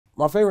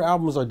my favorite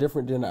albums are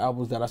different than the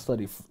albums that I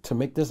studied to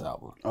make this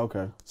album.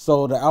 Okay.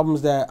 So the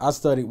albums that I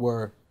studied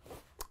were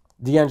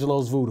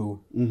D'Angelo's Voodoo,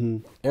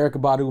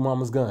 Erykah Badu,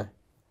 Mama's Gun,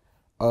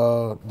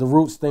 The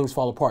Roots, Things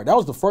Fall Apart. That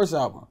was the first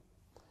album.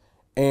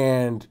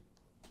 And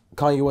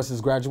Kanye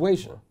West's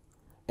Graduation.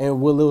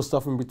 And with little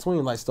stuff in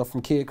between, like stuff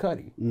from Kid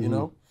Cudi, you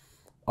know?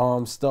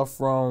 Stuff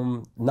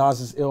from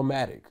Nas's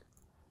Illmatic.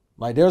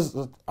 Like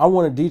I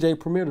wanted DJ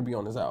Premier to be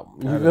on this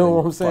album. You know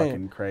what I'm saying?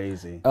 Fucking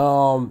crazy.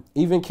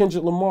 Even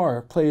Kendrick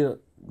Lamar played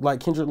like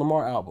Kendrick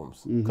Lamar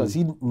albums because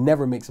he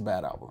never makes a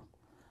bad album.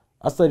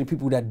 I study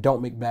people that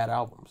don't make bad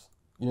albums,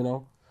 you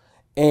know?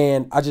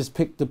 And I just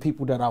picked the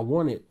people that I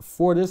wanted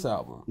for this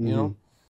album, you know?